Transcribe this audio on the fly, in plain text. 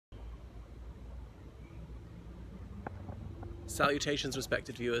Salutations,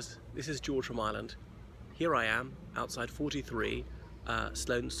 respected viewers. This is George from Ireland. Here I am outside 43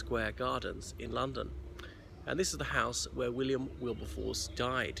 Sloane Square Gardens in London, and this is the house where William Wilberforce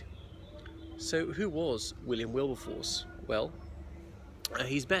died. So who was William Wilberforce? Well,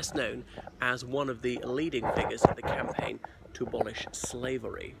 he's best known as one of the leading figures in the campaign to abolish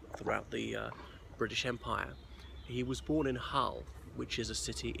slavery throughout the British Empire. He was born in Hull, which is a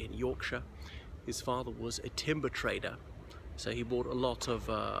city in Yorkshire. His father was a timber trader, so he bought a lot of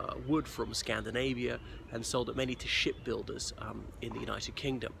wood from Scandinavia and sold it mainly to shipbuilders in the United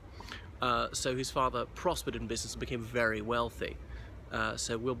Kingdom. So his father prospered in business and became very wealthy.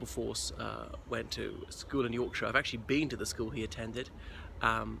 So Wilberforce went to school in Yorkshire. I've actually been to the school he attended,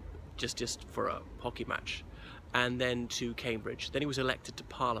 just for a hockey match, and then to Cambridge. Then he was elected to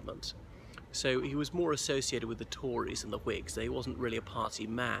Parliament. So he was more associated with the Tories and the Whigs. He wasn't really a party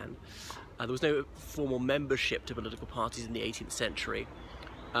man. There was no formal membership to political parties in the 18th century.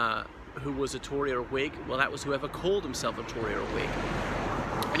 Who was a Tory or a Whig? Well, that was whoever called himself a Tory or a Whig.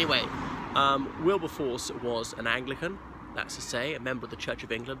 Anyway, Wilberforce was an Anglican, that's to say, a member of the Church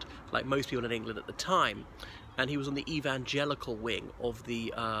of England, like most people in England at the time. And he was on the evangelical wing of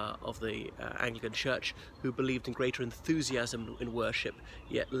the Anglican Church, who believed in greater enthusiasm in worship,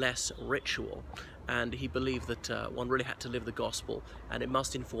 yet less ritual. And he believed that one really had to live the gospel, and it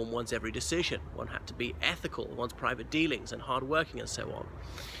must inform one's every decision. One had to be ethical in one's private dealings and hardworking and so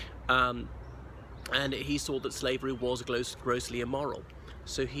on. And he saw that slavery was grossly immoral.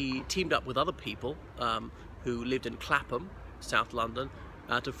 So he teamed up with other people who lived in Clapham, South London,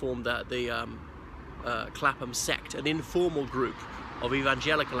 to form the Clapham sect, an informal group of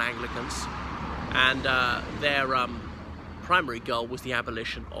evangelical Anglicans, and their primary goal was the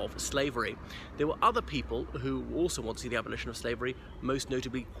abolition of slavery. There were other people who also wanted to see the abolition of slavery, most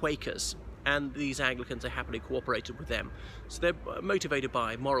notably Quakers, and these Anglicans, they happily cooperated with them. So they're motivated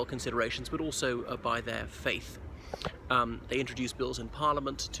by moral considerations, but also by their faith. They introduced bills in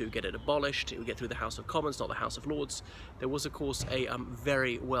Parliament to get it abolished. It would get through the House of Commons, not the House of Lords. There was, of course, a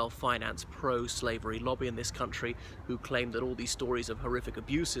very well-financed pro-slavery lobby in this country who claimed that all these stories of horrific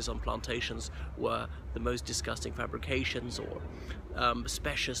abuses on plantations were the most disgusting fabrications, or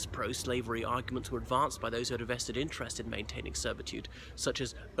specious pro-slavery arguments were advanced by those who had a vested interest in maintaining servitude, such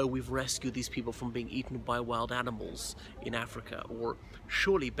as, oh, we've rescued these people from being eaten by wild animals in Africa, or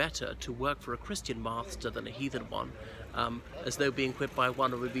surely better to work for a Christian master than a heathen one. As though being whipped by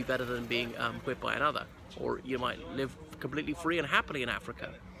one would be better than being whipped by another, or you might live completely free and happily in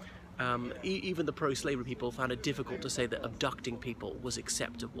Africa. Even the pro-slavery people found it difficult to say that abducting people was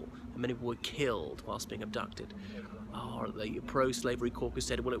acceptable, and many people were killed whilst being abducted. Or the pro-slavery caucus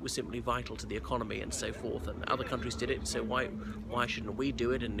said, well, it was simply vital to the economy and so forth, and other countries did it, so why shouldn't we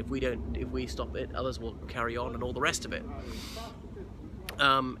do it? And if we stop it, others will carry on, and all the rest of it.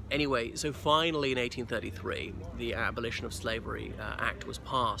 Anyway, so finally in 1833, the Abolition of Slavery Act was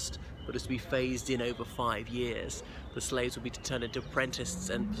passed, but it was to be phased in over 5 years. The slaves would be turned into apprentices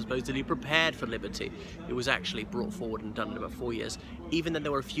and supposedly prepared for liberty. It was actually brought forward and done in about 4 years. Even then,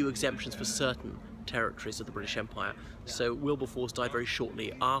 there were a few exemptions for certain territories of the British Empire. So Wilberforce died very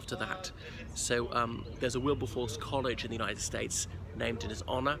shortly after that. So there's a Wilberforce College in the United States named in his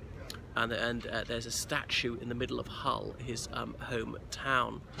honor. And there's a statue in the middle of Hull, his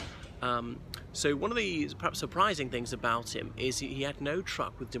hometown. So one of the perhaps surprising things about him is he had no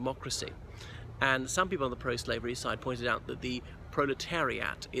truck with democracy. And some people on the pro-slavery side pointed out that the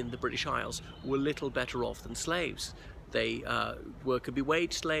proletariat in the British Isles were little better off than slaves. They could be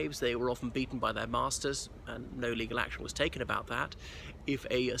wage slaves, they were often beaten by their masters, and no legal action was taken about that. If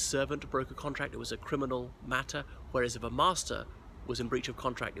a servant broke a contract, it was a criminal matter, whereas if a master was in breach of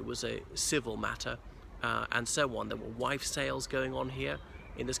contract, it was a civil matter, and so on. There were wife sales going on here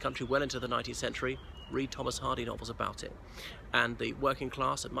in this country well into the 19th century. Read Thomas Hardy novels about it. And the working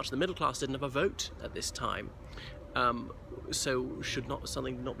class and much of the middle class didn't have a vote at this time. So should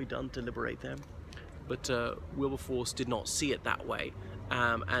something not be done to liberate them? But Wilberforce did not see it that way,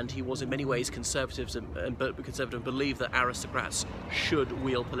 and he was in many ways conservative and believed that aristocrats should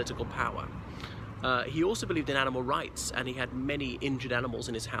wield political power. He also believed in animal rights, and he had many injured animals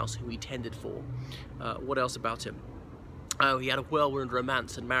in his house who he tended for. What else about him? Oh, he had a whirlwind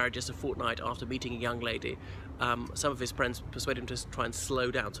romance and married just a fortnight after meeting a young lady. Some of his friends persuaded him to try and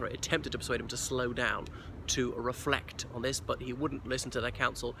attempted to persuade him to slow down, to reflect on this, but he wouldn't listen to their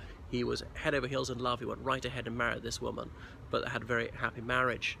counsel. He was head over heels in love. He went right ahead and married this woman, but had a very happy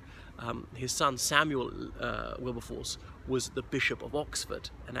marriage. His son Samuel Wilberforce was the Bishop of Oxford,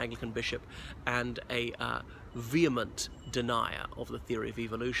 an Anglican bishop, and a vehement denier of the theory of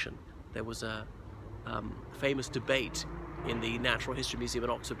evolution. There was a famous debate in the Natural History Museum at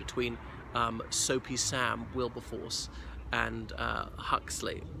Oxford between Soapy Sam Wilberforce and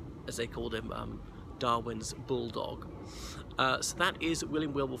Huxley, as they called him, Darwin's bulldog. So that is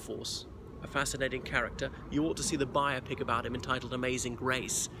William Wilberforce, a fascinating character. You ought to see the biopic about him entitled Amazing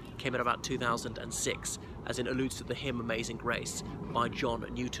Grace. Came out about 2006, as in alludes to the hymn Amazing Grace by John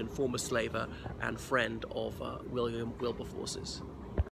Newton, former slaver and friend of William Wilberforce's.